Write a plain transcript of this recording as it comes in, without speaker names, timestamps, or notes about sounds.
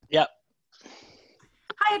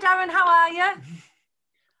Hi, Darren. How are you?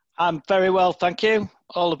 I'm very well, thank you.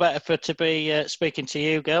 All the better to be speaking to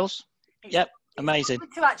you, girls. Yep, amazing.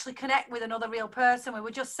 It's to actually connect with another real person. We were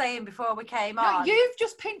just saying before we came on. You've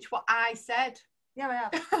just pinched what I said. Yeah, I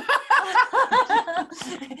have.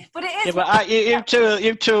 But it is. Yeah, but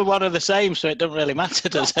you two are one of the same, so it doesn't really matter,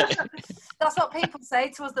 does it? That's what people say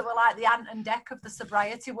to us, that we're like the Ant and Dec of the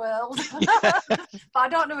sobriety world. But I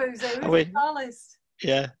don't know who's who. Who's the tallest?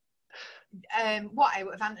 Yeah. What,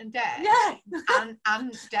 out of Ant and Dec? Yeah.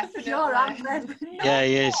 Ant, definitely. You're Ant, then. Yeah,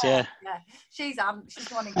 he is, yeah. Yeah. She's Ant. She's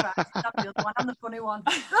the one in crack. I'm the other one. I'm the funny one.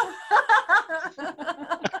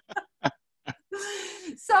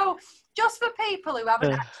 So, just for people who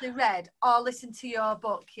haven't actually read or listened to your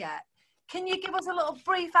book yet, can you give us a little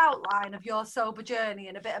brief outline of your sober journey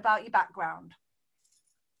and a bit about your background?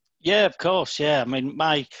 Yeah, of course, yeah. I mean,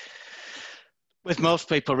 with most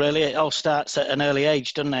people, really, it all starts at an early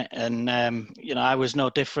age, doesn't it? And, I was no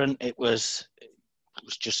different. It was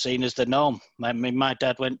just seen as the norm. I mean, my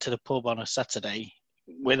dad went to the pub on a Saturday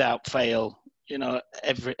without fail,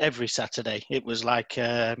 every Saturday. It was like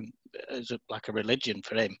a religion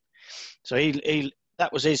for him. So he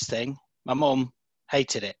that was his thing. My mum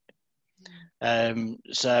hated it.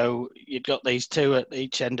 So you'd got these two at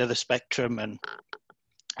each end of the spectrum and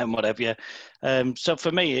whatever. So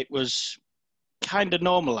for me, it was kind of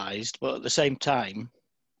normalised, but at the same time,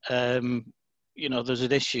 there's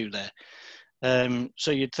an issue there.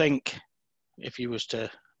 So you'd think, if you was to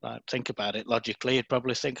think about it logically, you'd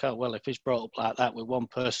probably think, oh, well, if he's brought up like that with one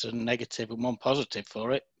person negative and one positive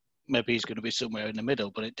for it, maybe he's going to be somewhere in the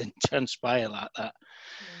middle, but it didn't transpire like that.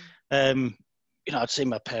 I'd seen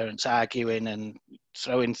my parents arguing and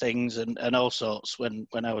throwing things and all sorts when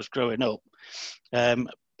I was growing up.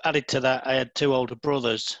 Added to that, I had two older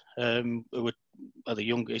brothers who were the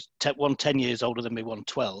youngest, one 10 years older than me, one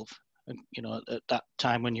 12. And, at that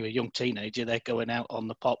time when you're a young teenager, they're going out on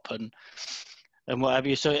the pop and what have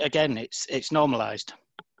you. So again, it's normalised.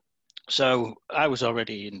 So I was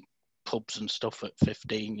already in pubs and stuff at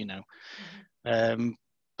 15,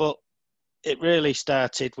 but it really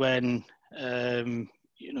started when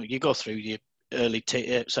you go through your your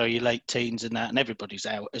late teens and that, and everybody's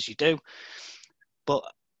out as you do. But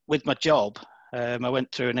with my job, I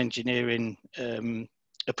went through an engineering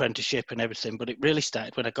apprenticeship and everything, but it really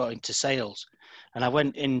started when I got into sales, and I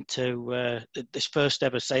went into this first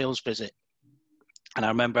ever sales visit, and I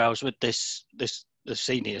remember I was with the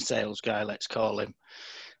senior sales guy, let's call him,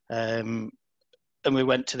 and we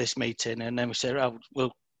went to this meeting, and then we said, oh,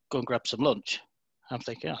 we'll go and grab some lunch. I'm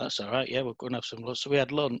thinking, oh, that's all right, yeah, we'll go and have some lunch. So we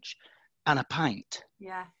had lunch and a pint.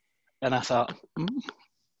 Yeah. And I thought,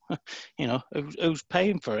 who's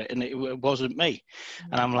paying for it? And it wasn't me.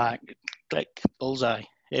 And I'm like, click, bullseye,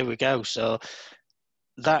 here we go. So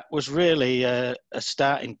that was really a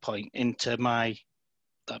starting point into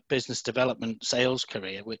that business development sales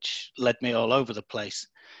career, which led me all over the place.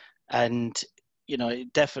 And,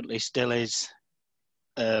 it definitely still is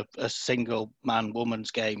a single man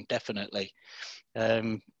woman's game, definitely.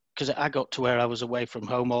 Because I got to where I was away from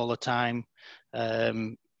home all the time.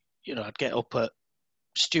 I'd get up at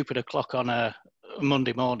stupid o'clock on a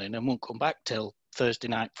Monday morning and wouldn't come back till Thursday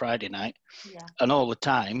night, Friday night. Yeah. And all the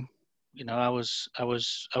time, I was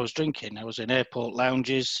drinking. I was in airport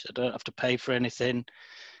lounges. I don't have to pay for anything.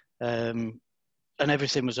 And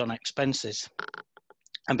everything was on expenses.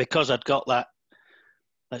 And because I'd got that,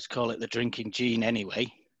 let's call it the drinking gene anyway,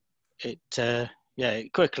 it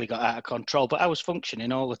quickly got out of control. But I was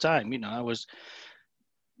functioning all the time. I was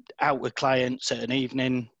out with clients at an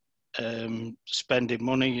evening, spending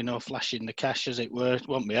money, flashing the cash, as it were. It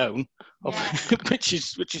wasn't my own, yeah. which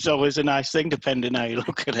is always a nice thing, depending how you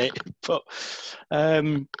look at it. But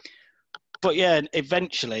yeah,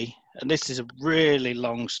 eventually, and this is a really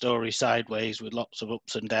long story sideways with lots of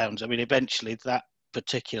ups and downs. I mean, eventually that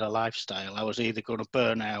particular lifestyle, I was either going to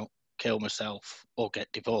burn out, kill myself, or get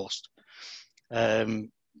divorced. I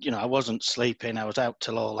wasn't sleeping. I was out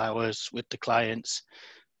till all hours with the clients,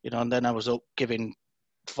 and then I was up giving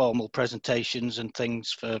formal presentations and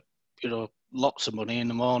things for, lots of money in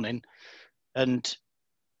the morning. And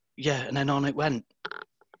then on it went.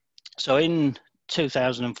 So in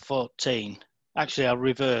 2014, actually I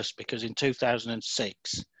reversed, because in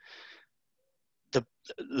 2006,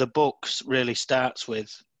 the books really starts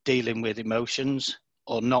with dealing with emotions,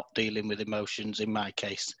 or not dealing with emotions in my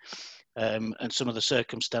case, and some of the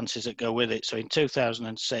circumstances that go with it. So in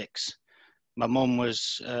 2006, my mum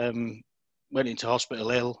went into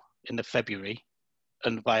hospital ill in the February,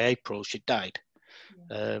 and by April she died.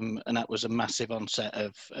 Yeah. And that was a massive onset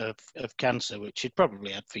of cancer, which she'd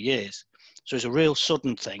probably had for years. So it was a real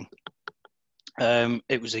sudden thing.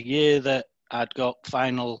 It was a year that I'd got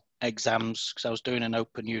final exams because I was doing an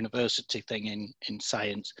open university thing in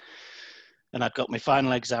science, and I'd got my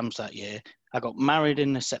final exams that year. I got married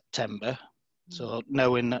in the September, so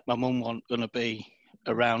knowing that my mum wasn't going to be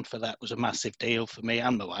around for that was a massive deal for me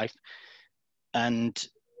and my wife. And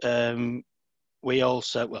we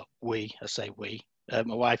also, my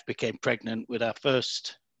wife became pregnant with our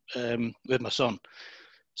first, with my son.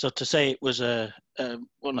 So to say it was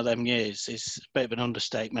one of them years is a bit of an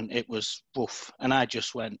understatement. It was woof. And I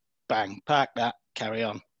just went, bang, park that, carry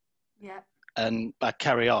on. Yeah. And by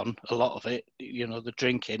carry on, a lot of it, you know, the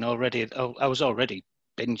drinking already, I was already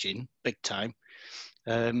binging big time.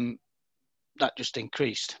 That just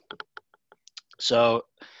increased. So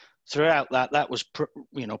throughout that was,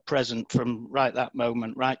 present from that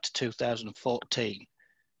moment right to 2014.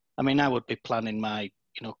 I mean, I would be planning my,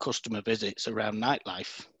 customer visits around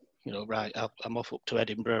nightlife. Right, I'm off up to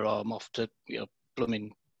Edinburgh, or I'm off to,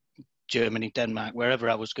 blooming Germany, Denmark, wherever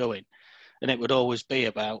I was going. And it would always be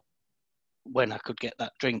about when I could get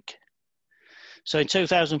that drink. So in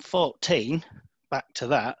 2014, back to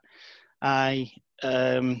that, I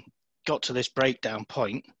got to this breakdown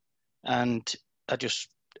point, and I just,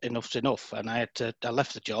 enough's enough. And I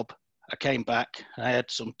left the job. I came back. I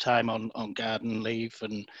had some time on garden leave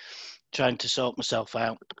and trying to sort myself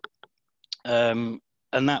out.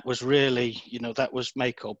 And that was really, that was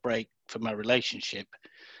make or break for my relationship,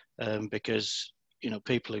 because,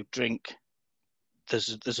 people who drink,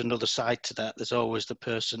 there's another side to that. There's always the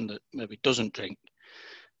person that maybe doesn't drink.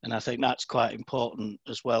 And I think that's quite important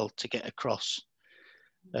as well to get across.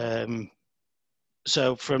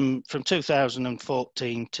 So from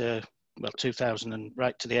 2014 to, 2000 and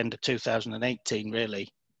right to the end of 2018 really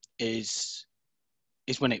is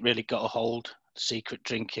when it really got a hold, secret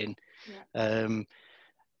drinking. Yeah.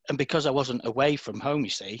 And because I wasn't away from home, you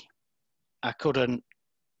see, I couldn't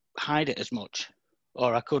hide it as much.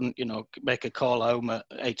 Or I couldn't, make a call home at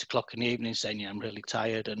 8 o'clock in the evening saying, yeah, I'm really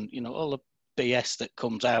tired. And, all the BS that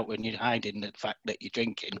comes out when you're hiding the fact that you're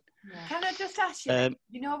drinking. Yeah. Can I just ask you,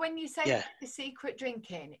 when you say the secret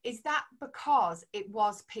drinking, is that because it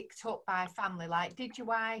was picked up by family? Like, did your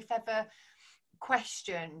wife ever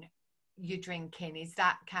question your drinking? Is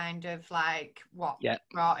that kind of like what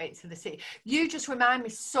brought it to the city? You just remind me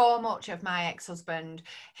so much of my ex-husband.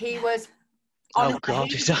 He was... Honestly,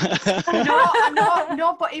 oh God!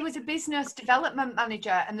 No, but he was a business development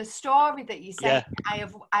manager, and the story that you say, I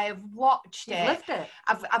have watched it. Lived it.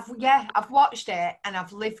 I've watched it, and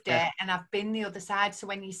I've lived it, and I've been the other side. So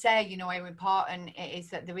when you say, how important it is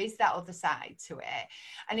that there is that other side to it,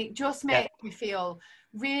 and it just makes me feel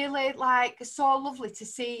really like so lovely to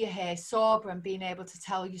see you here sober and being able to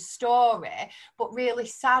tell your story, but really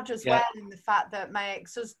sad as well in the fact that my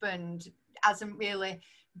ex-husband hasn't really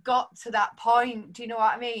got to that point. Do you know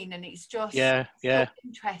what I mean? And it's just so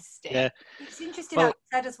interesting. Yeah. It's interesting how you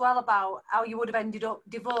said as well about how you would have ended up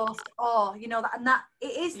divorced, or that it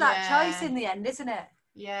is that choice in the end, isn't it?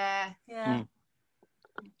 Yeah.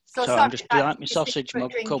 So sorry, do you like my sausage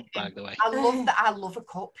mug cup, by the way? I love that. I love a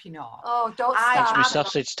cup, Oh, don't start. It's my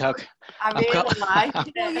sausage tug. I really like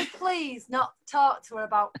it. Will you please not talk to her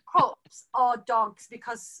about cups or dogs,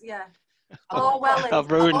 because wellies. I've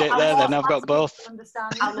ruined it there. Then I've got both.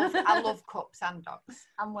 I love cups and dogs.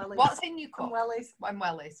 And wellies. What's in your cup? And wellies. And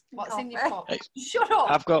wellies. What's in your cup? Shut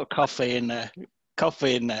up. I've got coffee in there.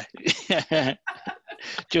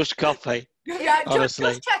 Just coffee. Yeah, honestly.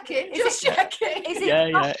 Just checking. Just checking. Is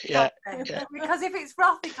it yeah. Because if it's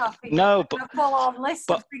frothy coffee, no, but a full-on list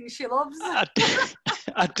of things she loves.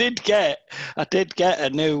 I did get a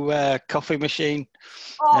new coffee machine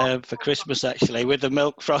for Christmas, actually, with a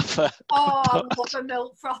milk frother. Oh, I love a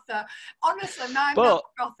milk frother. Honestly, my milk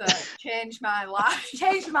frother changed my life.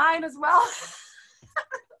 Changed mine as well.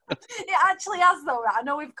 It actually has, though. I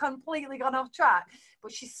know we've completely gone off track,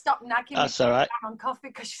 but she's stopped nagging me on coffee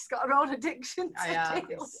because she's got her own addiction to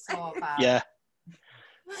deal with. So bad.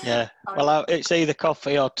 Yeah. Well, it's either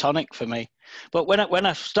coffee or tonic for me. But when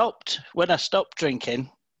I stopped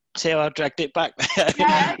drinking, see how I dragged it back there.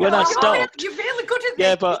 Yeah, I stopped, you're really good at this.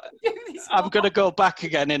 Yeah, but I'm going to go back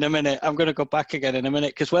again in a minute.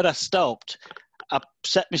 Because when I stopped, I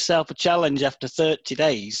set myself a challenge after 30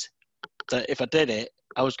 days that if I did it,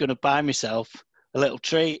 I was going to buy myself a little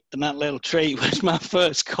treat, and that little treat was my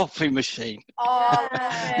first coffee machine. Oh,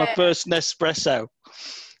 my first Nespresso.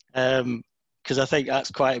 Because I think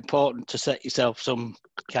that's quite important to set yourself some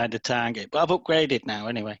kind of target. But I've upgraded now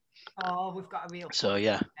anyway. Oh, we've got a real now,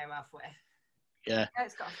 have we? Yeah.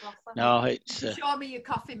 It's got a frother. No, it's... Show me your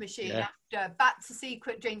coffee machine after. Back to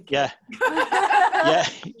secret drinking. Yeah.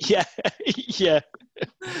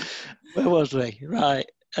 Where was we? Right.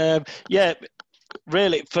 Yeah,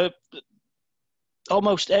 really, for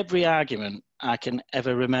almost every argument I can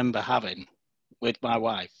ever remember having with my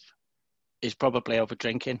wife is probably over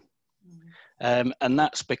drinking. And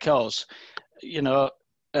that's because, you know,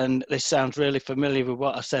 and this sounds really familiar with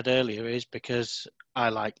what I said earlier, is because I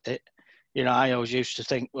liked it. You know, I always used to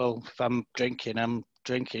think, well, if I'm drinking,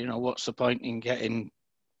 you know, what's the point in getting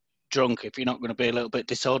drunk if you're not going to be a little bit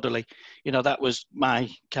disorderly? You know, that was my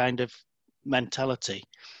kind of mentality.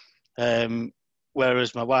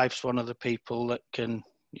 Whereas my wife's one of the people that can,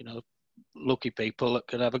 you know, lucky people that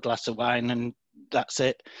can have a glass of wine and that's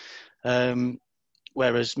it.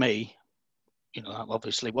 Whereas me, you know, that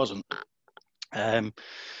obviously wasn't.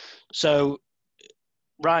 So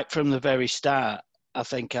right from the very start, I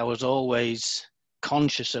think I was always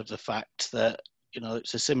conscious of the fact that, you know,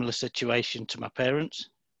 it's a similar situation to my parents.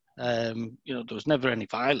 You know, there was never any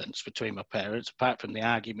violence between my parents, apart from the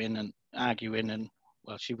arguing and,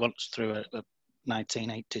 well, she once threw a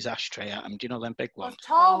 1980s ashtray at him. Do you know them big ones? Those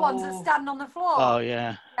tall ones that stand on the floor. Oh,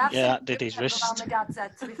 yeah. Yeah, that did his wrist. My dad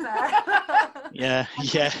said, to be fair. Yeah.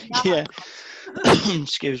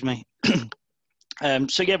 Excuse me.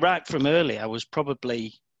 So, yeah, right from early, I was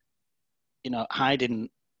probably, you know, hiding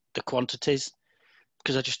the quantities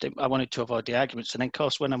because I wanted to avoid the arguments. And then, of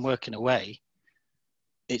course, when I'm working away,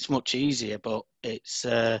 it's much easier, but it's,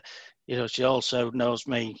 you know, she also knows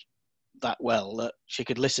me that well that she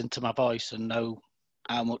could listen to my voice and know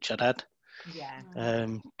how much I'd had. Yeah.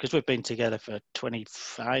 Because we've been together for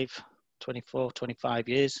 25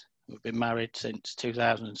 years. We've been married since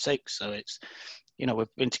 2006. So it's, you know,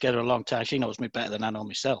 we've been together a long time. She knows me better than I know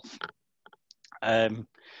myself.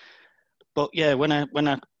 But yeah, when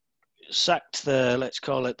I sacked the, let's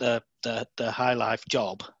call it the high life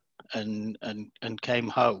job and came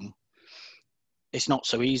home, it's not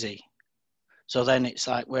so easy. So then it's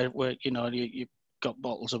like we're you know, you've got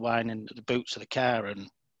bottles of wine in the boots of the car and,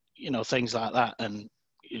 you know, things like that, and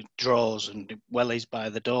drawers and wellies by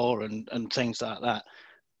the door and things like that.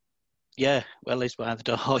 Yeah, wellies by the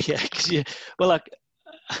door. Yeah, because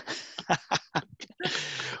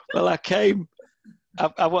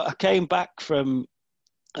I came back from.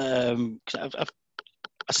 I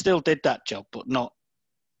still did that job, but not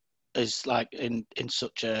as like in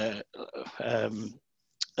such a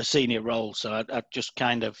senior role. So I just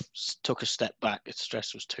kind of took a step back. The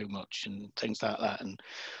stress was too much and things like that and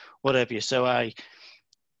whatever. So I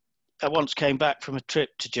once came back from a trip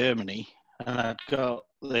to Germany and I'd got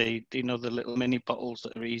the little mini bottles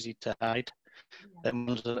that are easy to hide. Them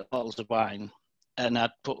ones are bottles of wine, and I'd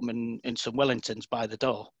put them in some Wellingtons by the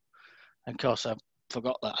door. And of course, I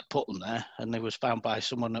forgot that I'd put them there, and they was found by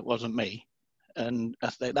someone that wasn't me. And I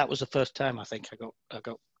think that was the first time I think I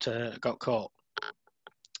got caught.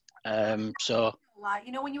 So, like,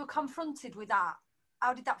 you know, when you were confronted with that,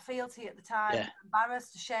 how did that feel to you at the time? Yeah.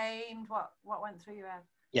 Embarrassed, ashamed? What went through your head?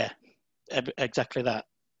 Yeah, exactly that.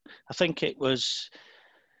 I think it was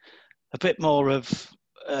a bit more of,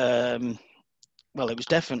 well, it was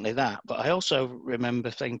definitely that. But I also remember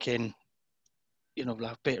thinking, you know,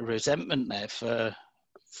 like a bit of resentment there for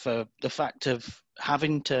the fact of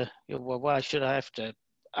having to, you know, well, why should I have to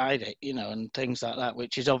hide it, you know, and things like that,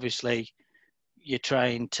 which is obviously you're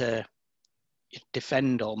trying to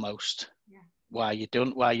defend almost why you're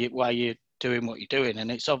doing what you're doing, and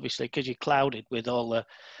it's obviously because you're clouded with all the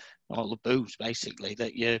booze, basically,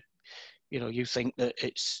 that you think that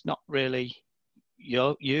it's not really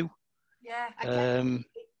you. Yeah.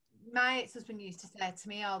 My ex-husband used to say to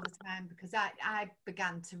me all the time, because I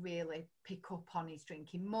began to really pick up on his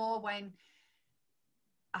drinking more when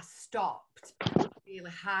I stopped, really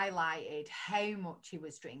highlighted how much he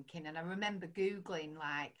was drinking. And I remember Googling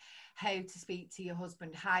like how to speak to your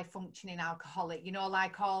husband, high functioning alcoholic, you know,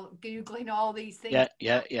 like Googling all these things.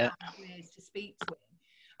 Yeah. Ways to speak to him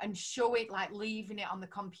and show it, like leaving it on the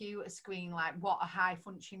computer screen, like what a high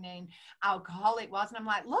functioning alcoholic was. And I'm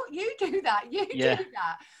like, look, you do that. Do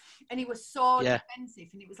that. And he was so defensive.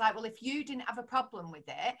 And it was like, well, if you didn't have a problem with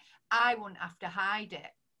it, I wouldn't have to hide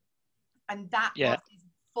it. And that was his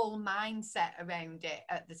full mindset around it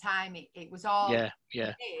at the time. It was all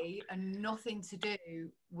me and nothing to do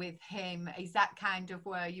with him. Is that kind of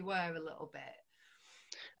where you were a little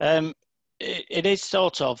bit? It is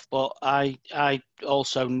sort of, but I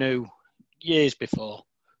also knew years before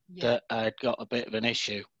that I'd got a bit of an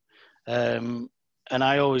issue. And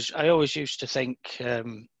I always used to think,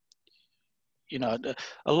 you know,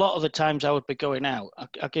 a lot of the times I would be going out.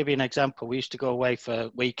 I'll give you an example. We used to go away for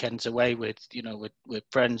weekends away with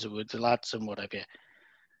friends or with the lads and whatever.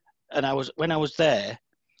 And when I was there,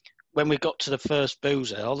 when we got to the first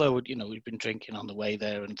boozer, although, you know, we'd been drinking on the way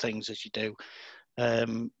there and things as you do,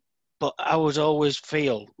 but I was always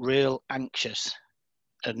feel real anxious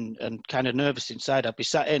and kind of nervous inside. I'd be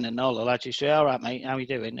sat in and all the lads would say, all right, mate, how you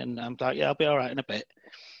doing? And I'm like, yeah, I'll be all right in a bit.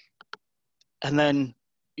 And then,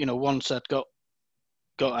 you know, once I'd got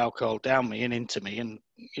alcohol down me and into me, and,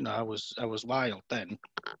 you know, I was wild then.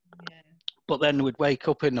 Yeah. But then we'd wake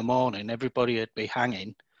up in the morning, everybody would be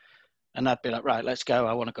hanging, and I'd be like, right, let's go.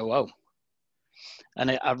 I want to go home.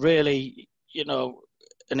 And I really, you know,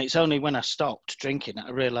 and it's only when I stopped drinking that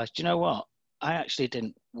I realised, you know what? I actually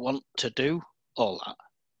didn't want to do all that.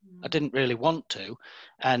 I didn't really want to.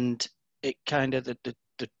 And it kind of, the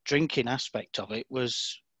drinking aspect of it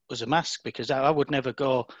was a mask, because I would never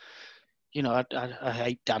go, you know, I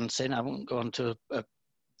hate dancing. I wouldn't go onto a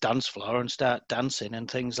dance floor and start dancing and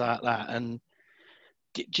things like that. And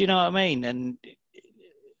do you know what I mean? And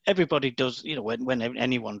everybody does, you know, when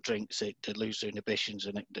anyone drinks it, they lose their inhibitions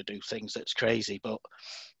and they do things that's crazy. But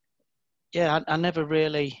yeah, I never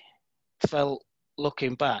really felt,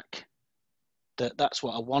 looking back, that that's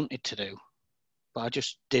what I wanted to do. But I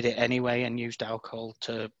just did it anyway and used alcohol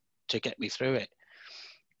to get me through it.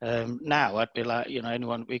 Now I'd be like, you know,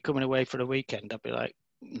 anyone be coming away for the weekend, I'd be like,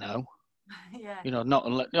 no. Yeah. You know,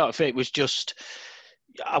 not if it was just,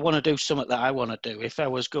 I want to do something that I want to do. If I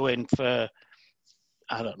was going for,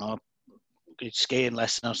 I don't know, skiing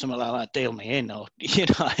lesson or something like that, deal me in, or, you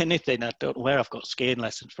know, anything. I don't know where I've got skiing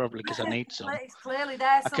lessons, probably because I need some. It's clearly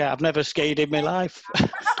there. I've never skied in my life.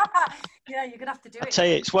 Yeah, you're gonna have to do it. I tell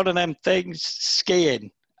you, it's one of them things.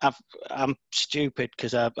 Skiing, I'm stupid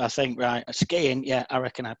because I think, right, skiing, yeah, I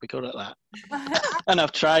reckon I'd be good at that. And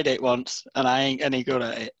I've tried it once, and I ain't any good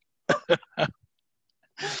at it.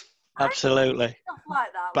 Absolutely. Stuff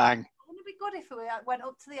like that. Bang. Wouldn't it be good if we went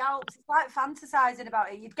up to the Alps? It's like fantasizing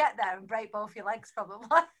about it. You'd get there and break both your legs, probably.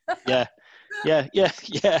 Yeah.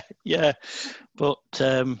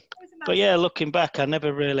 But yeah, looking back, I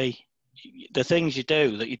never really, the things you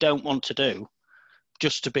do that you don't want to do,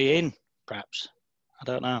 just to be in, perhaps. I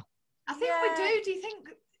don't know. I think we do. Do you think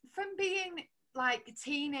from being like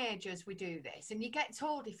teenagers we do this, and you get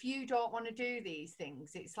told if you don't want to do these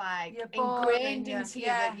things, it's like ingrained into you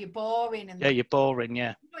that you're boring, and you're boring.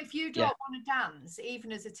 Yeah. You know, if you don't want to dance,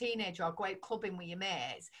 even as a teenager, or go out clubbing with your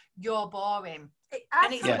mates, you're boring.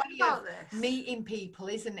 And it's a way of meeting people,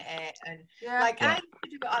 isn't it? And like I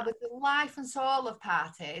was the life and soul of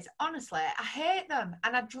parties. Honestly, I hate them,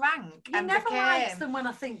 and I drank. You never liked them when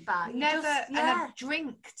I think back. Never, and I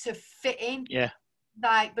drink to fit in. Yeah.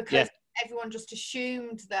 Like because everyone just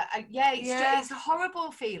assumed that. It's a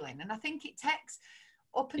horrible feeling, and I think it takes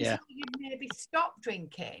up until you maybe stop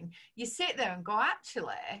drinking. You sit there and go,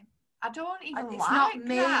 actually, I don't even like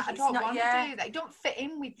that. I don't want to do that. It don't fit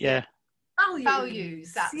in with you.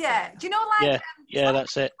 Values. That's it. Do you know, like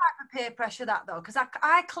that's it. Type of peer pressure that though, because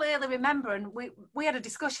I clearly remember, and we had a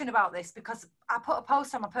discussion about this because I put a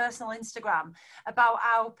post on my personal Instagram about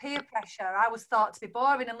how peer pressure, I was thought to be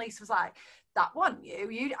boring, and Lisa was like, that wasn't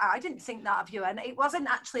you. I didn't think that of you, and it wasn't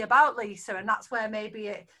actually about Lisa, and that's where maybe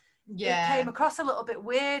it came across a little bit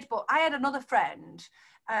weird. But I had another friend.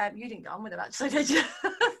 You didn't get on with her, actually, did you?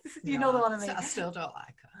 You know the one I mean. I still don't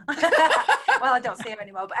like her. Well, I don't see her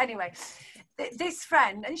anymore. But anyway, this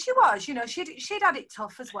friend, and she was, you know, she'd had it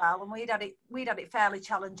tough as well, and we'd had it fairly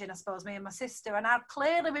challenging, I suppose, me and my sister. And I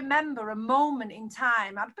clearly remember a moment in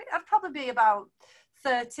time. I'd probably be about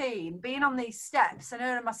 13, being on these steps, and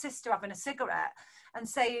her and my sister having a cigarette and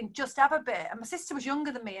saying, just have a bit. And my sister was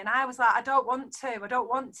younger than me, and I was like, I don't want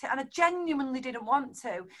to. And I genuinely didn't want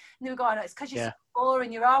to. And they were going, it's because you're so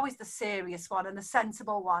boring, you're always the serious one and the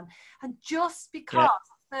sensible one. And just because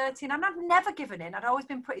I'm 13, and I'd never given in, I'd always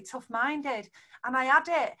been pretty tough-minded. And I had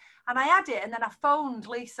it, and then I phoned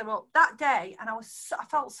Lisa up that day, and I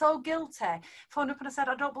felt so guilty. Phoned up and I said,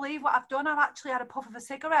 I don't believe what I've done. I've actually had a puff of a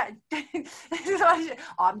cigarette.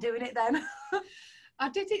 I'm doing it then. I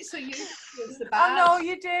did it so you was the bad. I know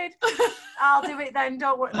you did. I'll do it then,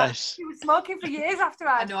 don't worry. Nice. She was smoking for years after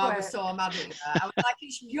I know, I was so mad at her. I was like,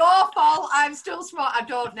 it's your fault, I'm still smoking. I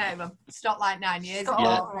don't know. I've stopped like 9 years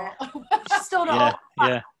ago. She's still not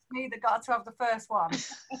me that got to have the first one.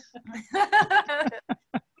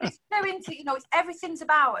 It's so into, you know, it's everything's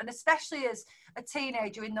about, and especially as a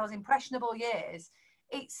teenager in those impressionable years,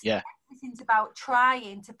 everything's about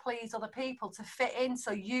trying to please other people, to fit in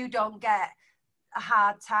so you don't get a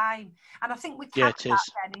hard time. And I think we carry that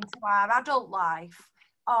then into our adult life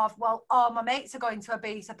of, well, my mates are going to a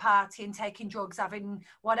beta party and taking drugs, having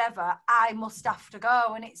whatever, I must have to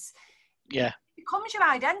go. And it becomes your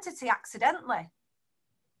identity accidentally.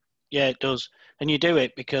 Yeah, it does. And you do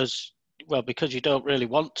it because well, because you don't really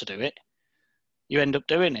want to do it, you end up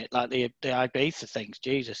doing it. Like the Ibiza things,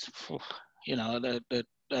 Jesus, you know, the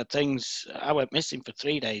things. I went missing for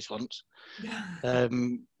 3 days once.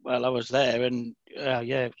 While I was there, and yeah,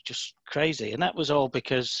 it was just crazy. And that was all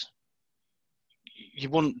because you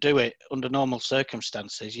wouldn't do it under normal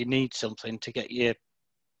circumstances. You need something to get you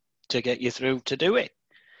through to do it.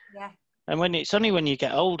 Yeah. And when it's only when you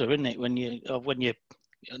get older, isn't it? When you're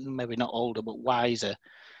maybe not older but wiser,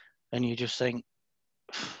 and you just think,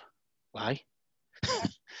 why? Yeah.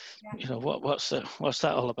 You know, what's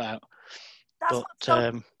that all about? That's but what's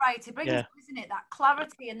so right. It brings, yeah. isn't it, that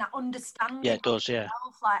clarity and that understanding. Yeah, it does. Yeah.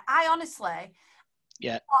 Like, I honestly,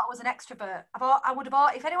 yeah, thought I was an extrovert. I would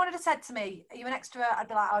have, if anyone had said to me, "Are you an extrovert?" I'd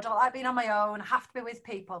be like, "Oh, I don't like being on my own. I have to be with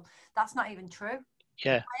people." That's not even true.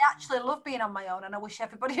 Yeah. I actually love being on my own, and I wish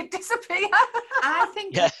everybody had disappeared. I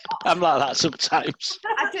think. Yeah, I'm like that sometimes.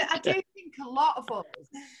 I do think a lot of us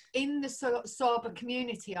in the sober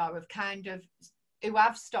community are of kind of who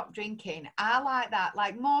have stopped drinking. I like that.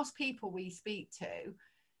 Like most people we speak to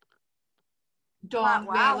don't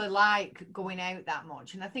really like going out that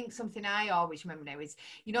much. And I think something I always remember now is,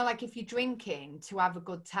 you know, like if you're drinking to have a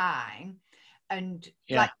good time, and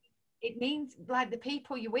like it means like the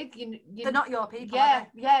people you're with, they're not your people.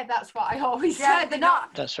 Yeah, that's what I always say. They're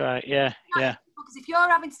not. That's right. Yeah. Because if you're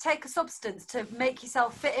having to take a substance to make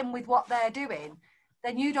yourself fit in with what they're doing,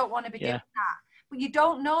 then you don't want to be doing that. But you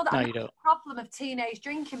don't know that. No, and you that's don't. the problem of teenage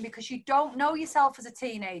drinking, because you don't know yourself as a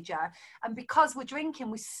teenager, and because we're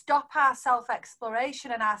drinking, we stop our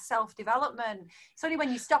self-exploration and our self-development. It's only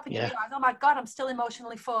when you stop and you realize, oh my God, I'm still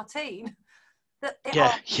emotionally 14. That it all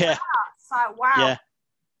starts. It's like, wow.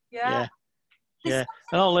 Yeah.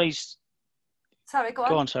 And all these. Sorry, go on.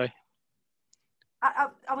 Go on. Sorry.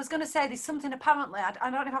 I was going to say there's something, apparently, I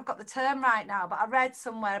don't know if I've got the term right now, but I read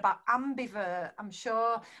somewhere about ambivert, I'm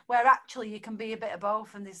sure, where actually you can be a bit of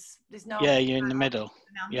both, and there's no... Yeah, you're in the middle.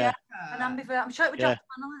 An ambivert. I'm sure it was Dr.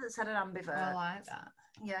 Manley that said an ambivert. I like that.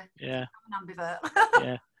 Yeah. I'm an ambivert.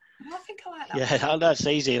 I think I like that. Yeah, that's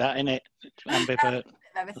easy, that, isn't it? Ambivert.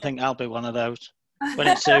 I think I'll be one of those when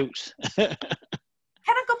it suits. Can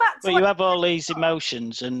I go back to... Well, you have all these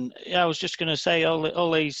emotions, and I was just going to say,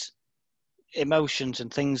 all these emotions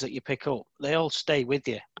and things that you pick up, they all stay with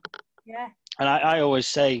you. Yeah. And I always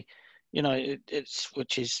say, you know, it's,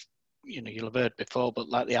 which is, you know, you'll have heard before, but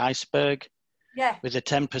like the iceberg, with the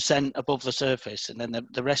 10% above the surface and then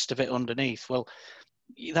the rest of it underneath. Well,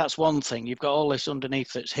 that's one thing. You've got all this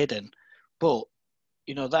underneath that's hidden, but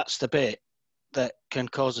you know, that's the bit that can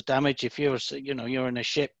cause a damage. If you're in a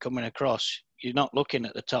ship coming across, you're not looking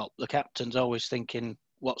at the top. The captain's always thinking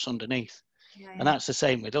what's underneath. And that's the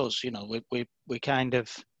same with us. You know, we kind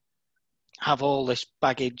of have all this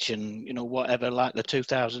baggage and, you know, whatever, like the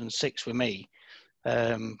 2006 with me.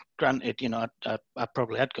 Granted, you know, I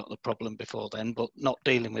probably had got the problem before then, but not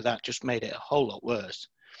dealing with that just made it a whole lot worse.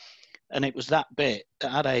 And it was that bit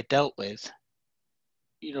that had I dealt with,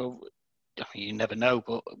 you know, I mean, you never know,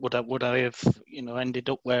 but would I have, you know, ended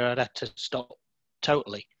up where I'd had to stop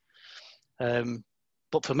totally.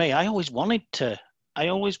 But for me, I always wanted to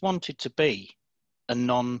be a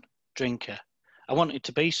non-drinker. I wanted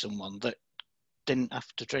to be someone that didn't have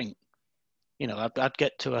to drink. You know, I'd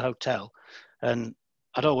get to a hotel and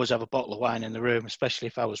I'd always have a bottle of wine in the room, especially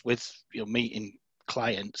if I was with, you know, meeting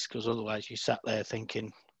clients, because otherwise you sat there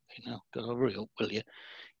thinking, you know, go hurry up, will you?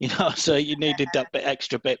 You know, so you needed that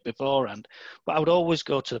extra bit beforehand. But I would always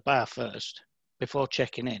go to the bar first before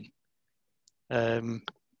checking in.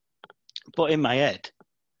 But in my head,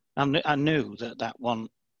 I knew that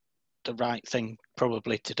wasn't the right thing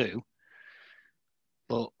probably to do.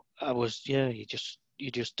 But I was, you just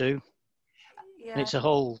do. Yeah. And it's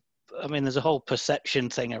there's a whole perception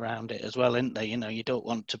thing around it as well, isn't there? You know, you don't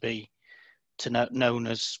want to be known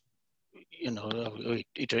as, you know, oh,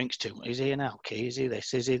 he drinks too much. Is he an alky? Is he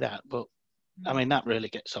this? Is he that? But I mean, that really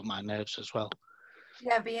gets on my nerves as well.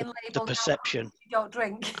 Yeah, being labelled the perception. You don't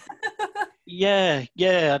drink. Yeah.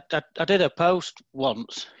 I did a post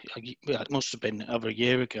once. It must have been over a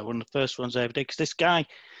year ago, one of the first ones I ever did. Because this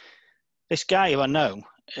guy who I know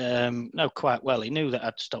quite well, he knew that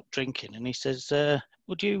I'd stopped drinking, and he says,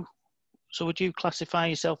 "Would you classify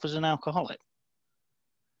yourself as an alcoholic?"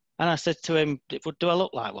 And I said to him, "Do I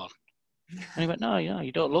look like one?" And he went, "No,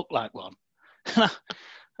 you don't look like one." And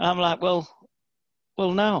I'm like, well,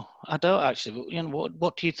 no, I don't actually. You know,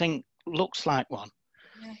 what do you think looks like one?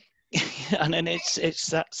 Yeah. And then it's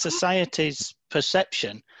that society's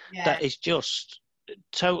perception that is just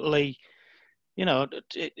totally, you know,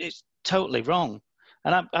 it's totally wrong.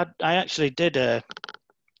 And I actually did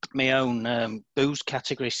my own booze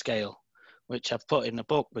category scale which I've put in the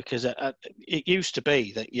book, because it used to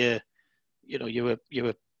be that you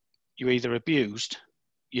were either abused,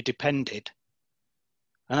 you depended,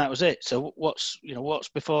 and that was it. So what's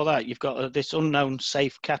before that? You've got this unknown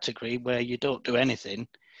safe category where you don't do anything,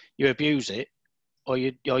 you abuse it, or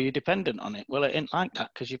you're dependent on it. Well, it ain't like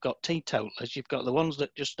that, because you've got teetotalers, you've got the ones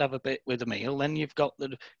that just have a bit with a meal, then you've got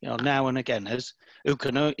the now and againers who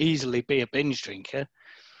can easily be a binge drinker,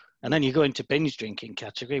 and then you go into binge drinking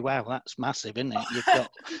category. Wow, that's massive, isn't it? You've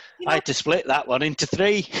got I had to split that one into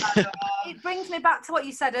 3. It brings me back to what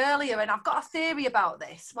you said earlier, and I've got a theory about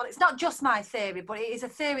this. Well, it's not just my theory, but it is a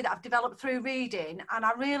theory that I've developed through reading, and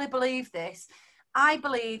I really believe this. I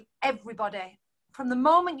believe everybody, from the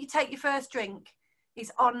moment you take your first drink,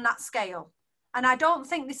 is on that scale. And I don't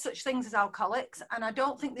think there's such things as alcoholics, and I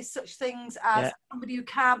don't think there's such things as somebody who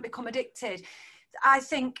can't become addicted. I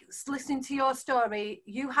think, listening to your story,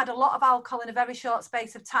 you had a lot of alcohol in a very short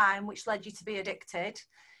space of time, which led you to be addicted.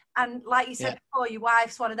 And like you said before, your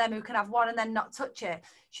wife's one of them who can have one and then not touch it.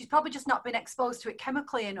 She's probably just not been exposed to it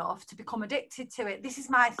chemically enough to become addicted to it. This is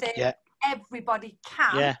my thing. Yeah. Everybody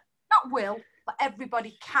can, not will, but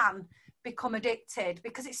everybody can become addicted,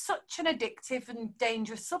 because it's such an addictive and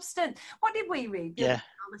dangerous substance. What did we read? I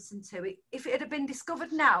listened to it. If it had been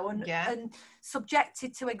discovered now and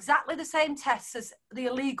subjected to exactly the same tests as the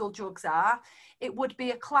illegal drugs are, it would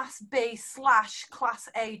be a class B/class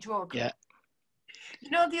A drug. The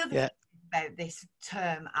other thing about this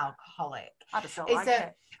term alcoholic, I just don't like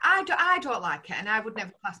it. I don't like it, and I would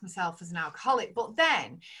never class myself as an alcoholic. But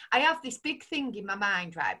then I have this big thing in my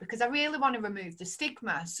mind, right? Because I really want to remove the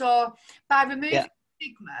stigma. So by removing the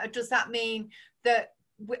stigma, does that mean that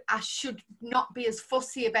I should not be as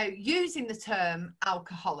fussy about using the term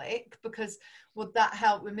alcoholic, because would that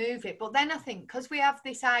help remove it? But then I think, because we have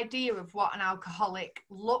this idea of what an alcoholic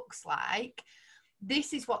looks like,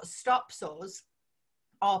 this is what stops us,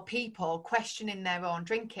 or people, questioning their own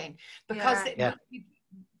drinking, because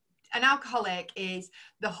an alcoholic is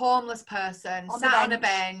the homeless person sat on a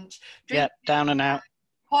bench, down and out,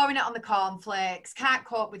 pouring it on the cornflakes, can't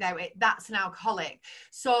cope without it. That's an alcoholic.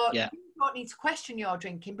 So you don't need to question your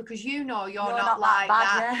drinking, because you're not like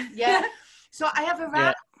that. So I have a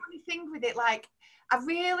funny thing with it. Like, I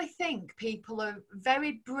really think people are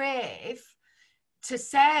very brave to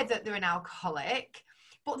say that they're an alcoholic,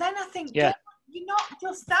 but then I think you're not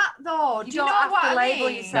just that, though. Do you know what I label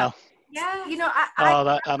mean? yourself. No. Yeah. You know,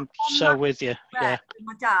 I'm so with you. My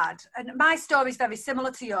dad, and my story is very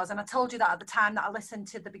similar to yours, and I told you that at the time that I listened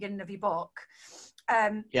to the beginning of your book.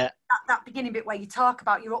 That beginning bit where you talk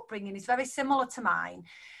about your upbringing is very similar to mine.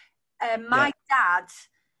 My dad,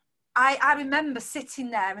 I remember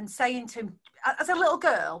sitting there and saying to him as a little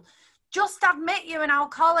girl, just admit you're an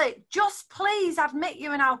alcoholic. Just please admit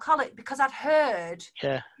you're an alcoholic, because I'd heard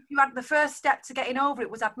you had the first step to getting over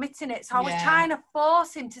it was admitting it. So I was trying to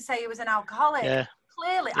force him to say he was an alcoholic.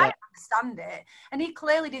 Clearly, I understand it. And he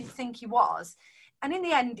clearly didn't think he was. And in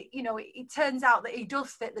the end, it turns out that he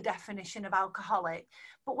does fit the definition of alcoholic.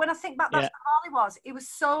 But when I think back, that's not all he was. He was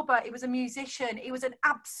sober. He was a musician. He was an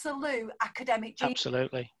absolute academic genius.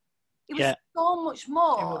 Absolutely. He was so much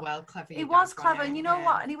more. He was well clever. He was clever. And you know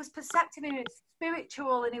what? And he was perceptive, and he was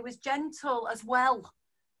spiritual, and he was gentle as well.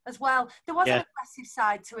 There was an aggressive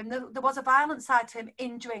side to him. There was a violent side to him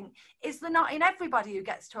in drink. Is there not in everybody who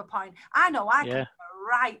gets to a point? I know I can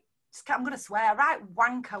I'm going to swear, right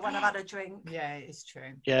wanker when I've had a drink. Yeah, it's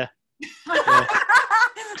true. Yeah. But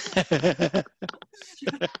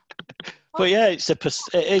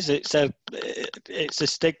it's a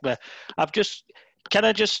stigma.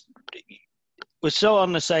 We're so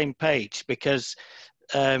on the same page, because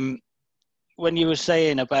when you were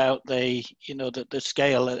saying about the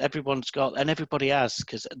scale that everyone's got, and everybody has,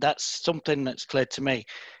 because that's something that's clear to me.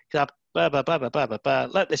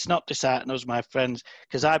 Let this not dishearten us, my friends,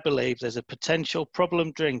 because I believe there's a potential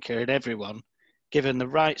problem drinker in everyone, given the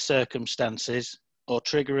right circumstances or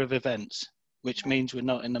trigger of events, which means we're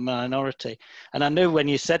not in the minority. And I knew when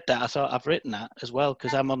you said that, I thought, I've written that as well,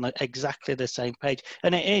 because I'm on exactly the same page.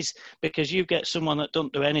 And it is, because you get someone that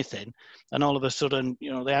don't do anything, and all of a sudden,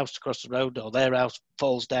 the house across the road or their house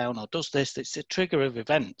falls down or does this. It's a trigger of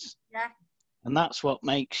events. Yeah. And that's what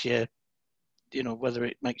makes you, whether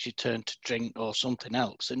it makes you turn to drink or something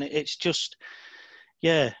else. And it's just,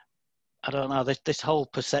 I don't know, this whole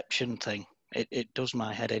perception thing, it does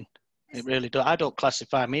my head in. It really does. I don't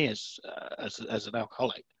classify me as an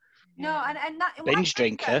alcoholic. No, and that binge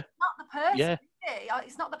drinker. Not the person. Yeah.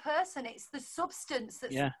 It's not the person. It's the substance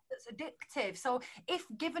that's addictive. So if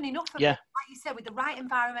given enough of it, like you said, with the right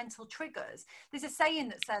environmental triggers, there's a saying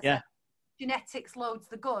that says that genetics loads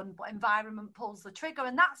the gun, but environment pulls the trigger.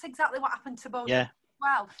 And that's exactly what happened to both. Yeah.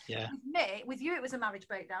 Well, yeah, with you, it was a marriage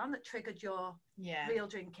breakdown that triggered your real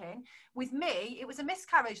drinking. With me, it was a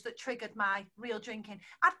miscarriage that triggered my real drinking.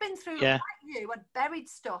 I'd been through, like you, I'd buried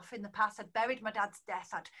stuff in the past. I'd buried my dad's death.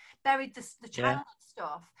 I'd buried the childhood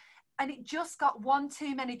stuff. And it just got one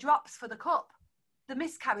too many drops for the cup. The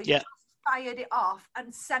miscarriage just fired it off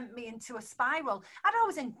and sent me into a spiral. I'd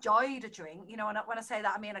always enjoyed a drink, you know, and when I say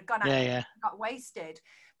that, I mean I'd gone out and got wasted.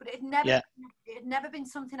 But it had never been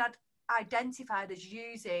something I'd identified as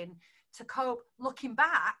using to cope. Looking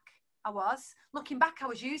back, I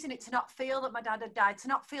was using it to not feel that my dad had died, to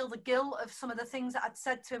not feel the guilt of some of the things that I'd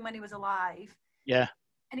said to him when he was alive.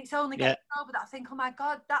 And it's only getting over that I think, oh my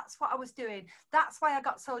God, that's what I was doing. That's why I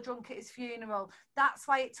got so drunk at his funeral. That's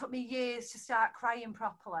why it took me years to start crying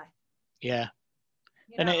properly. You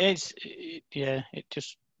and know? It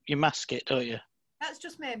just, you mask it, don't you? That's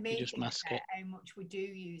just made me think about how much we do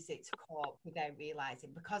use it to cope without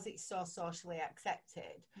realising, because it's so socially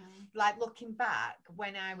accepted. Like looking back,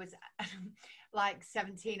 when I was like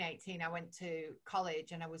 17, 18, I went to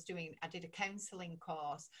college and I did a counselling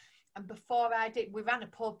course. And before we ran a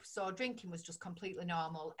pub, so drinking was just completely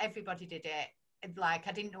normal. Everybody did it. Like,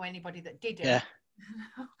 I didn't know anybody that did it.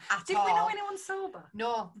 Didn't we know anyone sober?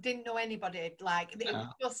 No, didn't know anybody. Like, it was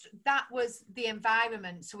just, that was the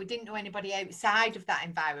environment. So we didn't know anybody outside of that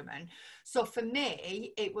environment. So for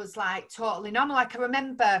me, it was like totally normal. Like, I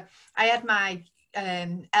remember I had my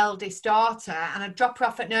eldest daughter and I'd drop her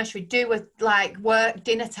off at nursery, do a work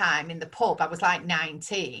dinner time in the pub. I was like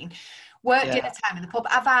 19. Dinner time in the pub,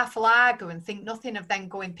 have half a lager and think nothing of then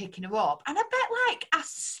going picking her up. And I bet I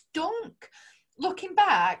stunk. Looking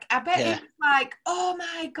back, I bet it was like, oh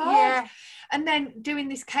my God. And then doing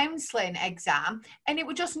this counselling exam, and it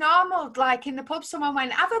was just normal. Like in the pub, someone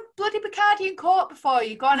went, have a bloody Bacardi and Coke before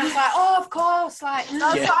you go. And I was like, oh, of course. Like,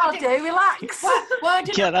 that's what I do, relax. Why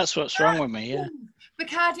that's what's wrong with me,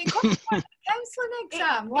 Bacardi and Coke, counselling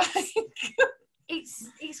exam.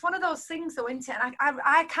 It's one of those things though, isn't it? And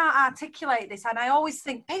I can't articulate this, and I always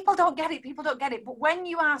think people don't get it. But when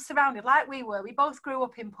you are surrounded, like we both grew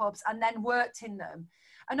up in pubs and then worked in them.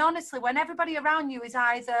 And honestly, when everybody around you is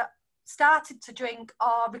either started to drink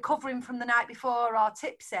or recovering from the night before or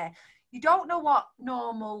tipsy, you don't know what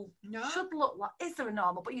normal should look like. Is there a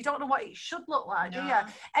normal? But you don't know what it should look like, do you?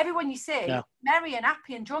 Everyone you see, merry and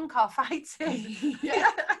happy and drunk or fighting.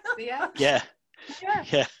 Yeah.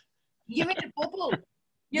 You're in a bubble.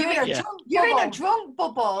 You're in a drunk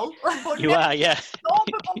bubble. But you are,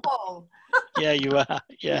 sober bubble. You are,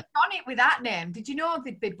 You've done it with that name. Did you know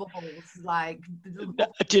there'd be bubbles? Like,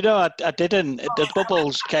 do you know, I didn't. The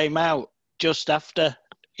bubbles came out just after,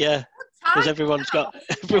 because everyone's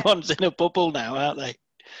in a bubble now, aren't they?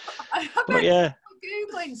 But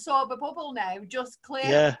Googling sober bubble now, just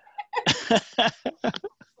clear. Some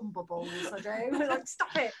bubbles, I do. Like,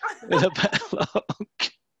 stop it. With a better look.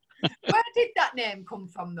 Where did that name come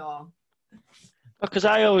from, though? Because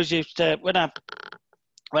I always used to, when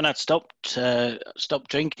I'd stopped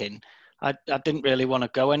drinking, I didn't really want to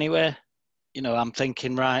go anywhere. You know, I'm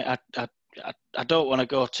thinking, right, I don't want to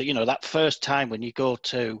go to, you know, that first time when you go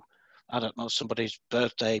to, I don't know, somebody's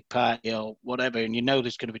birthday party or whatever, and you know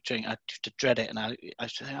there's going to be drink. I used to dread it, and I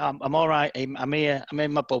say, I'm all right. I'm here. I'm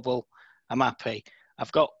in my bubble. I'm happy.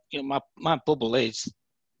 I've got, you know, my bubble is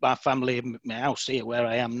my family in my house here where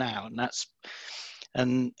I am now,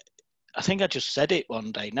 and I think I just said it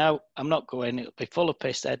one day. No, I'm not going. It'll be full of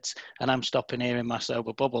piss heads, and I'm stopping here in my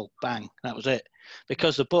sober bubble. Bang, that was it.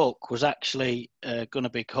 Because the book was actually going to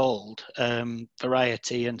be called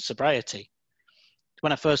Variety and Sobriety.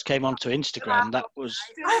 When I first came onto Instagram, that was...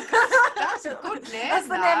 That's a good name. That's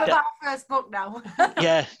the name of our first book now.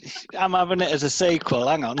 Yeah, I'm having it as a sequel.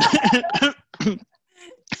 Hang on.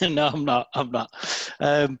 No, I'm not.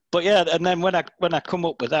 But yeah, and then when I come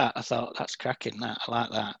up with that, I thought, that's cracking. That I like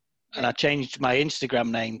that, and I changed my Instagram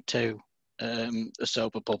name to the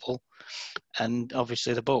Sober Bubble, and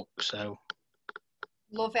obviously the book. So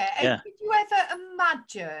love it. Yeah. Did you ever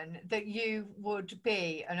imagine that you would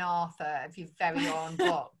be an author of your very own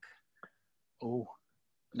book? Oh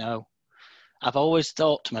no, I've always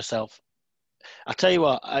thought to myself. I tell you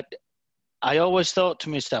what, I always thought to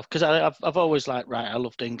myself, because I've always I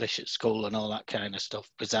loved English at school and all that kind of stuff,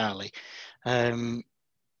 bizarrely.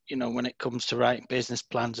 You know, when it comes to writing business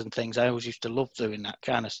plans and things, I always used to love doing that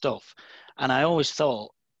kind of stuff. And I always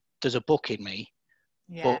thought, there's a book in me,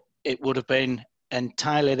 but it would have been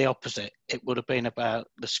entirely the opposite. It would have been about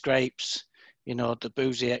the scrapes, you know, the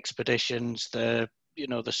boozy expeditions, the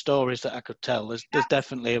stories that I could tell. There's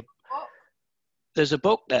definitely there's a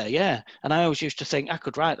book there, yeah. And I always used to think I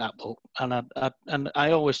could write that book, and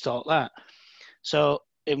I always thought that. So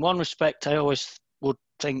in one respect, I always would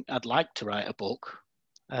think I'd like to write a book,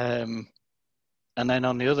 and then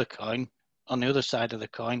on the other side of the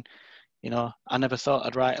coin, I never thought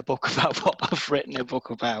I'd write a book about what I've written a book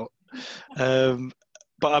about.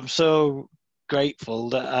 But I'm so grateful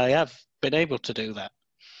that I have been able to do that.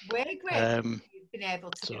 We're grateful you've been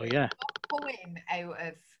able to do it. Yeah. Your poem out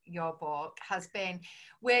of your book has been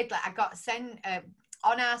weirdly. I got sent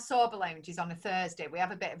on our sober lounges on a Thursday. We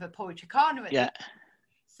have a bit of a poetry corner at the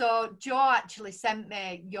So Jo actually sent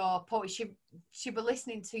me your poetry. She was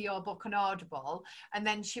listening to your book on Audible, and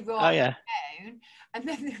then she wrote it down. And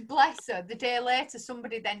then, bless her, the day later,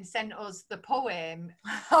 somebody then sent us the poem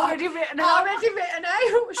already written out.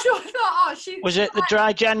 Sure, thought, was it the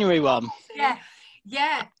Dry January one? Yeah.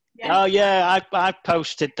 Oh yeah, I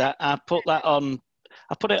posted that. I put it on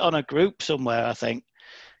a group somewhere, I think.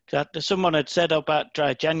 Someone had said about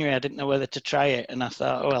Dry January, I didn't know whether to try it, and I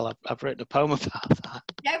thought, well, I've written a poem about that.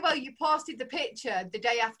 Yeah, well, you posted the picture the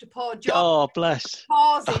day after Paul Jones. Oh, bless.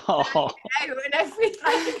 Pausing out and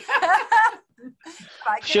everything.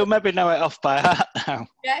 She'll maybe know it off by heart now.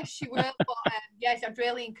 Yes, she will. But yes, I'd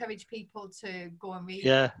really encourage people to go and read.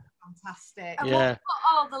 Yeah. It. Fantastic. And we'll put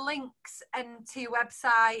all the links to your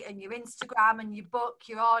website and your Instagram and your book,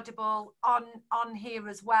 your Audible on here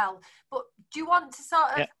as well. But do you want to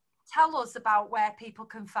sort of tell us about where people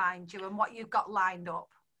can find you and what you've got lined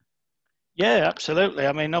up? Yeah, absolutely.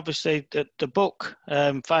 I mean, obviously, the book,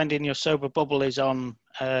 Finding Your Sober Bubble, is on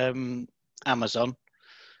Amazon.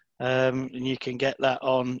 And you can get that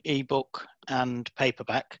on ebook and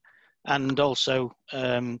paperback. And also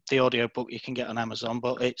the audio book you can get on Amazon.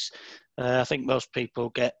 But it's, I think most people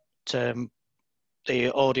get the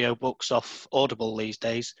audio books off Audible these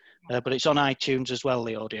days. But it's on iTunes as well,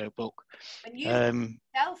 the audio book. And you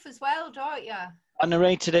yourself as well, don't you? I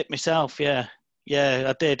narrated it myself, yeah. Yeah,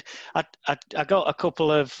 I did. I got a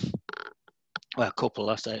couple, I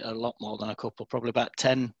say a lot more than a couple, probably about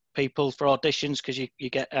 10 people for auditions, because you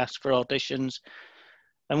get asked for auditions.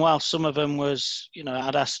 And while some of them was,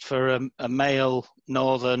 I'd asked for a male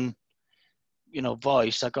northern,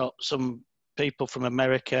 voice, I got some people from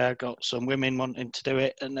America, I got some women wanting to do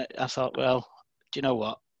it. And I thought, well, do you know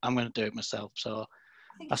what? I'm going to do it myself. So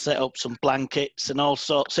I set up some blankets and all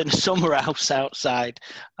sorts in a summer house outside.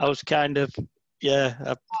 I was kind of,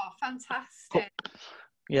 oh, fantastic.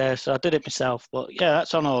 So I did it myself. But yeah,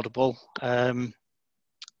 that's on Audible. And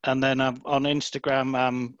then I'm on Instagram,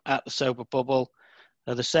 I'm at the Sober Bubble.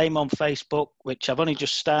 The same on Facebook, which I've only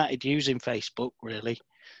just started using Facebook, really.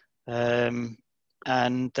 And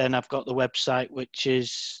then I've got the website, which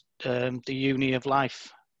is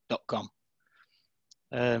theunioflife.com.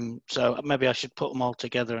 So maybe I should put them all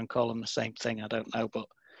together and call them the same thing. I don't know, but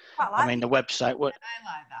I mean, the website. I like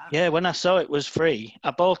that. Yeah, when I saw it was free,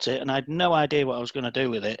 I bought it and I had no idea what I was going to do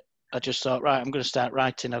with it. I just thought, right, I'm going to start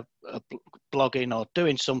writing a blogging or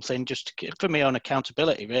doing something just for my own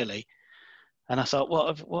accountability, really. And I thought,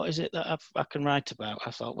 what is it that I can write about?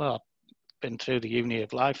 I thought, well, I've been through the Uni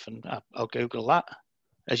of Life, and I'll Google that,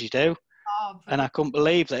 as you do. And I couldn't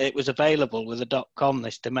believe that it was available with a .com,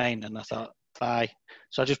 this domain. And I thought, bye.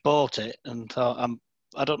 So I just bought it and thought,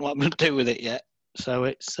 I don't know what I'm going to do with it yet. So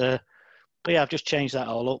it's, but yeah, I've just changed that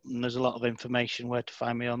all up, and there's a lot of information where to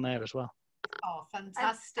find me on there as well. Oh,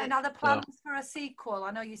 fantastic. And are there plans for a sequel?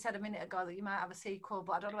 I know you said a minute ago that you might have a sequel,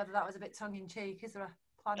 but I don't know whether that was a bit tongue-in-cheek. Is there a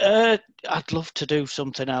plan? I'd love to do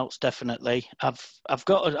something else, definitely. I've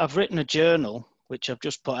written a journal, which I've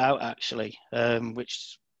just put out, actually,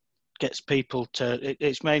 which gets people to,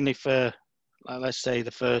 it's mainly for, let's say,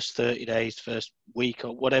 the first 30 days, first week,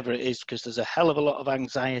 or whatever it is, because there's a hell of a lot of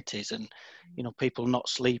anxieties and, people not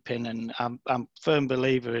sleeping. And I'm a firm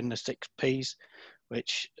believer in the 6 Ps,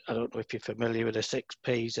 which I don't know if you're familiar with the 6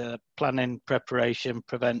 Ps. Planning, preparation,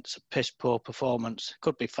 prevents piss poor performance.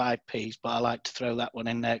 Could be 5 Ps, but I like to throw that one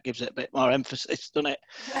in there. It gives it a bit more emphasis, doesn't it?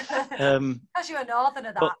 As you're a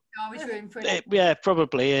northerner, that. Always room for it. Yeah,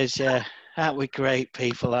 probably is, yeah. Aren't we great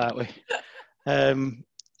people, aren't we?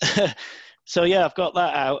 So yeah, I've got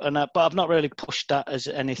that out, but I've not really pushed that as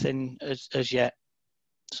anything as yet.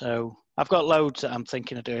 So I've got loads that I'm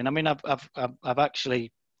thinking of doing. I mean, I've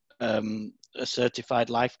actually a certified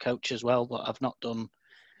life coach as well, but I've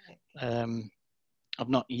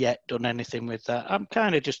not yet done anything with that. I'm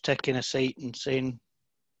kind of just taking a seat and seeing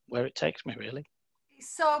where it takes me, really.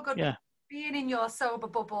 It's so good. Yeah. Being in your sober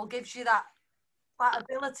bubble gives you that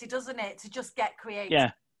ability, doesn't it, to just get creative.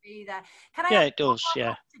 Yeah. Be there. Can I yeah, ask it does.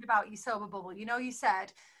 Yeah. About your sober bubble, you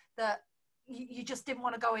said that you just didn't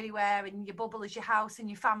want to go anywhere, and your bubble is your house and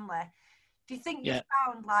your family. Do you think you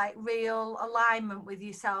found like real alignment with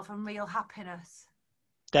yourself and real happiness?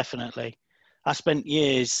 Definitely. I spent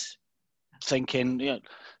years thinking,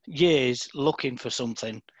 years looking for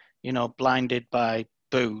something, blinded by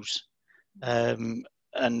booze. And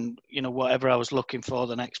whatever I was looking for,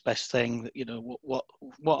 the next best thing,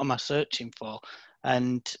 what am I searching for?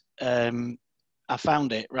 And I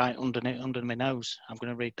found it right under my nose. I'm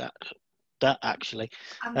going to read that actually.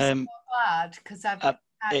 I'm so glad, because I can't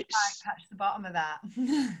catch the bottom of that.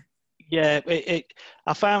 Yeah,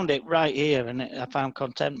 I found it right here, and I found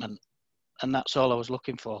contentment, and that's all I was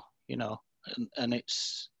looking for, and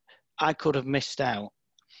I could have missed out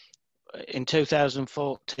in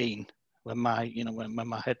 2014 when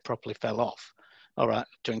my head properly fell off. All right,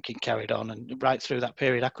 drinking carried on, and right through that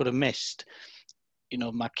period, I could have missed,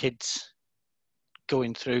 my kids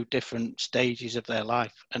going through different stages of their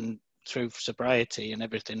life and through sobriety and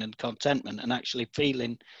everything and contentment and actually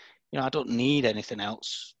feeling, I don't need anything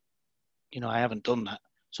else. I haven't done that.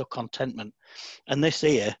 So contentment. And this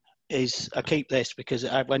here is, I keep this because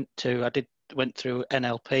I went through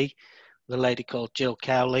NLP with a lady called Jill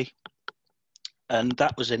Cowley. And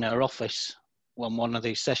that was in her office one of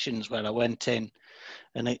these sessions where I went in,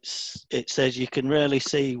 and it says you can really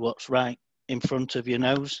see what's right in front of your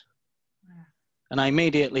nose. Yeah. And I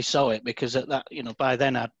immediately saw it because at that, by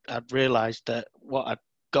then I'd realised that what I'd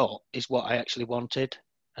got is what I actually wanted.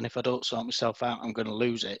 And if I don't sort myself out, I'm going to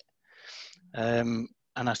lose it.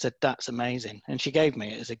 And I said, that's amazing. And she gave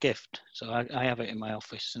me it as a gift. So I have it in my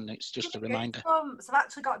office, and it's just a reminder. Goosebumps. I've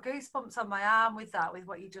actually got goosebumps on my arm with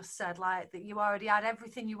what you just said, like that you already had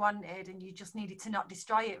everything you wanted and you just needed to not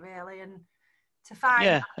destroy it, really. And to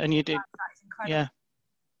find and you did. That's incredible.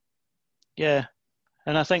 Yeah.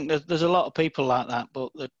 And I think there's a lot of people like that, but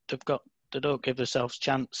they don't give themselves a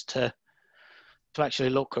chance to actually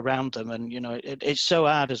look around them. And, it's so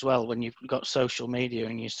hard as well when you've got social media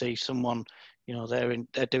and you see someone,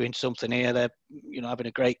 they're doing something here, they're, having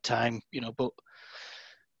a great time, but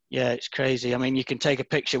yeah, it's crazy. I mean, you can take a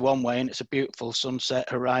picture one way and it's a beautiful sunset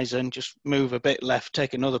horizon, just move a bit left,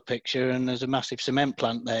 take another picture, and there's a massive cement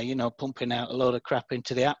plant there, pumping out a load of crap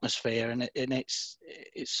into the atmosphere. And it's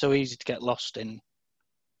so easy to get lost in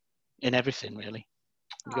everything, really.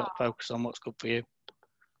 You've got to focus on what's good for you.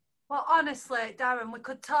 Well, honestly, Darren, we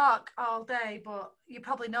could talk all day, but you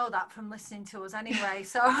probably know that from listening to us anyway.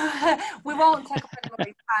 So we won't take up any more of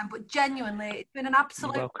your time. But genuinely, it's been an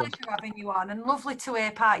absolute pleasure having you on, and lovely to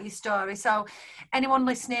hear part of your story. So anyone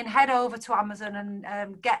listening, head over to Amazon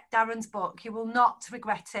and get Darren's book. You will not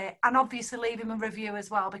regret it. And obviously leave him a review as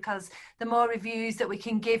well, because the more reviews that we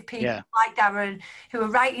can give people like Darren who are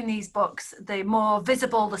writing these books, the more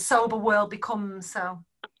visible the sober world becomes. So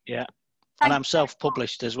yeah. And I'm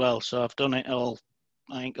self-published as well, so I've done it all.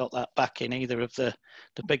 I ain't got that back in either of the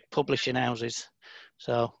big publishing houses.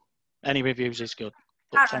 So any reviews is good.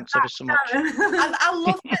 But thanks ever so much. I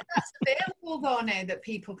love that that's available though now, that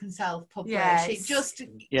people can self-publish. Yes. It just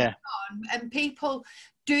and people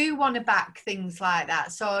do want to back things like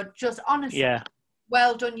that. So just honestly,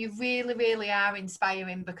 well done. You really, really are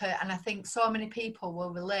inspiring, and I think so many people will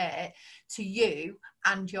relate to you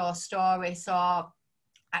and your story. So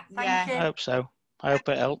Thank you. I hope so. I hope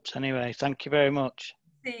it helps anyway. Thank you very much.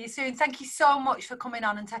 See you soon. Thank you so much for coming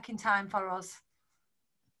on and taking time for us.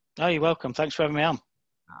 Oh, you're welcome. Thanks for having me on.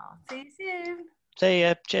 See you soon. See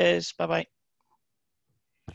ya. Cheers. Bye-bye.